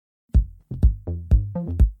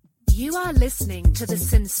You are listening to the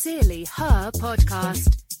Sincerely Her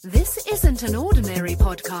podcast. This isn't an ordinary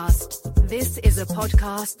podcast. This is a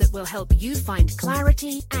podcast that will help you find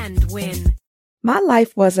clarity and win. My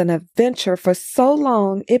life was an adventure for so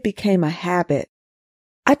long it became a habit.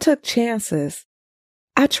 I took chances.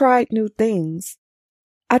 I tried new things.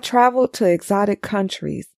 I traveled to exotic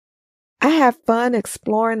countries. I had fun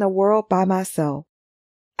exploring the world by myself.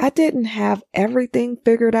 I didn't have everything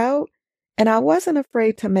figured out, and I wasn't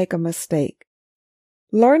afraid to make a mistake.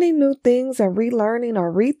 Learning new things and relearning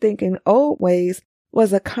or rethinking old ways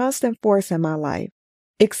was a constant force in my life.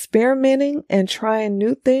 Experimenting and trying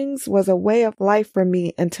new things was a way of life for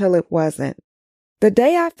me until it wasn't. The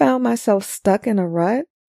day I found myself stuck in a rut,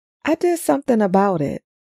 I did something about it.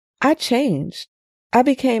 I changed. I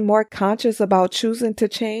became more conscious about choosing to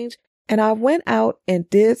change, and I went out and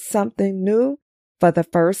did something new for the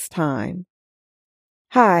first time.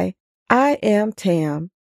 Hi, I am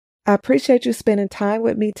Tam. I appreciate you spending time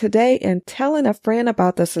with me today and telling a friend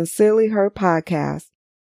about the Sincerely Her podcast.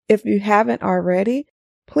 If you haven't already,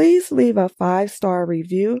 please leave a 5-star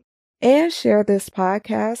review and share this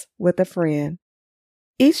podcast with a friend.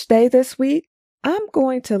 Each day this week, I'm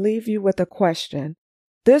going to leave you with a question.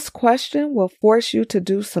 This question will force you to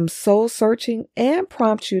do some soul searching and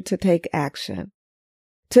prompt you to take action.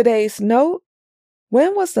 Today's note: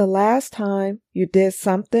 when was the last time you did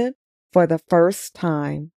something for the first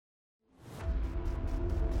time?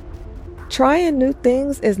 Trying new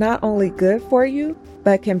things is not only good for you,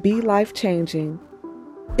 but can be life-changing.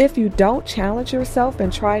 If you don't challenge yourself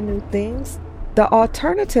and try new things, the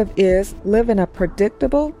alternative is living a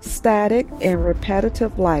predictable, static, and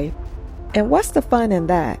repetitive life. And what's the fun in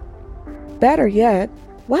that? Better yet,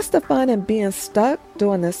 what's the fun in being stuck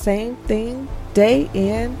doing the same thing day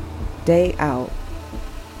in, day out?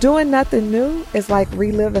 Doing nothing new is like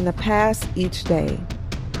reliving the past each day.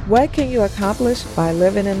 What can you accomplish by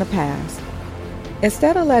living in the past?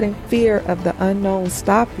 Instead of letting fear of the unknown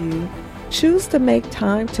stop you, choose to make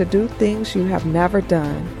time to do things you have never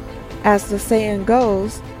done. As the saying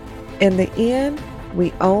goes, in the end,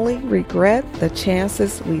 we only regret the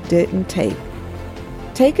chances we didn't take.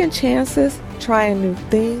 Taking chances, trying new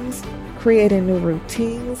things, creating new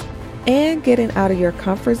routines, and getting out of your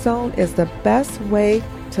comfort zone is the best way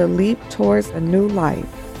to leap towards a new life,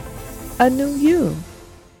 a new you.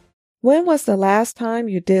 When was the last time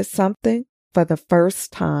you did something for the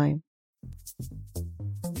first time?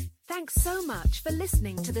 Thanks so much for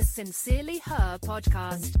listening to the Sincerely Her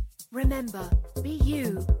podcast. Remember, be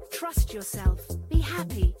you, trust yourself, be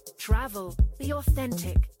happy, travel, be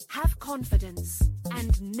authentic, have confidence,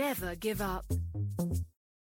 and never give up.